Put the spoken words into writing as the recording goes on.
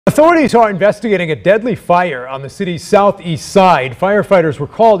Authorities are investigating a deadly fire on the city's southeast side. Firefighters were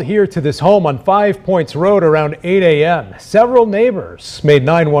called here to this home on 5 Points Road around 8 a.m. Several neighbors made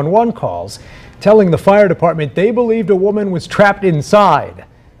 911 calls, telling the fire department they believed a woman was trapped inside.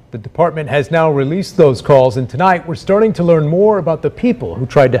 The department has now released those calls, and tonight we're starting to learn more about the people who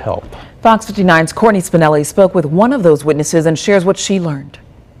tried to help. Fox 59's Courtney Spinelli spoke with one of those witnesses and shares what she learned.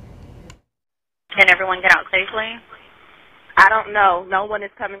 Can everyone get out safely? I don't know. No one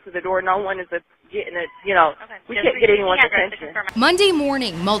is coming to the door. No one is getting it. We can't get anyone's attention. Monday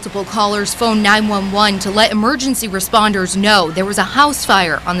morning, multiple callers phoned 911 to let emergency responders know there was a house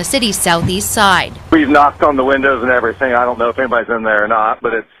fire on the city's southeast side. We've knocked on the windows and everything. I don't know if anybody's in there or not,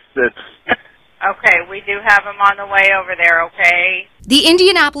 but it's Okay, we do have them on the way over there, okay? The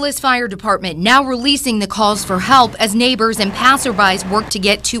Indianapolis Fire Department now releasing the calls for help as neighbors and passerbys work to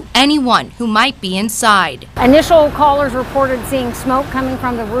get to anyone who might be inside. Initial callers reported seeing smoke coming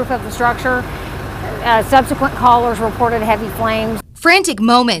from the roof of the structure. Subsequent callers reported heavy flames. Frantic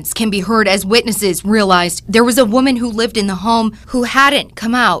moments can be heard as witnesses realized there was a woman who lived in the home who hadn't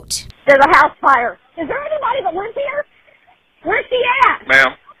come out. There's a house fire. Is there anybody that lives here? Where's she at?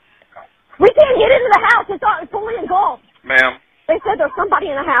 Ma'am. We can't get into the house. It's fully engulfed. Ma'am. They said there's somebody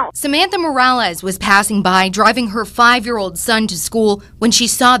in the house. Samantha Morales was passing by driving her 5-year-old son to school when she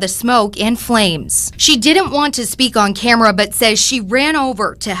saw the smoke and flames. She didn't want to speak on camera but says she ran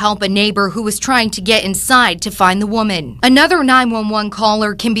over to help a neighbor who was trying to get inside to find the woman. Another 911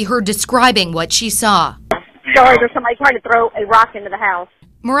 caller can be heard describing what she saw. Sorry, there's somebody trying to throw a rock into the house.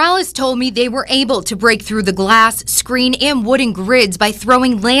 Morales told me they were able to break through the glass, screen, and wooden grids by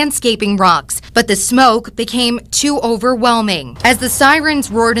throwing landscaping rocks, but the smoke became too overwhelming. As the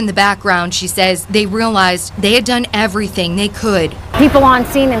sirens roared in the background, she says they realized they had done everything they could. People on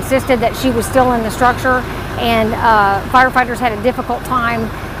scene insisted that she was still in the structure, and firefighters had a difficult time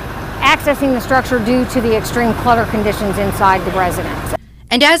accessing the structure due to the extreme clutter conditions inside the residence.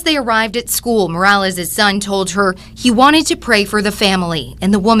 And as they arrived at school, Morales' son told her he wanted to pray for the family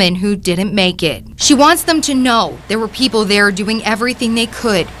and the woman who didn't make it. She wants them to know there were people there doing everything they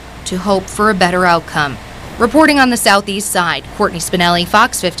could to hope for a better outcome. Reporting on the southeast side, Courtney Spinelli,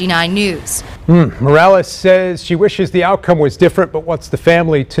 Fox 59 News. Morales says she wishes the outcome was different, but wants the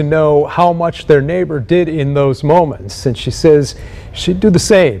family to know how much their neighbor did in those moments. And she says she'd do the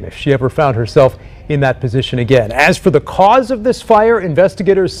same if she ever found herself in that position again. As for the cause of this fire,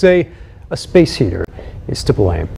 investigators say a space heater is to blame.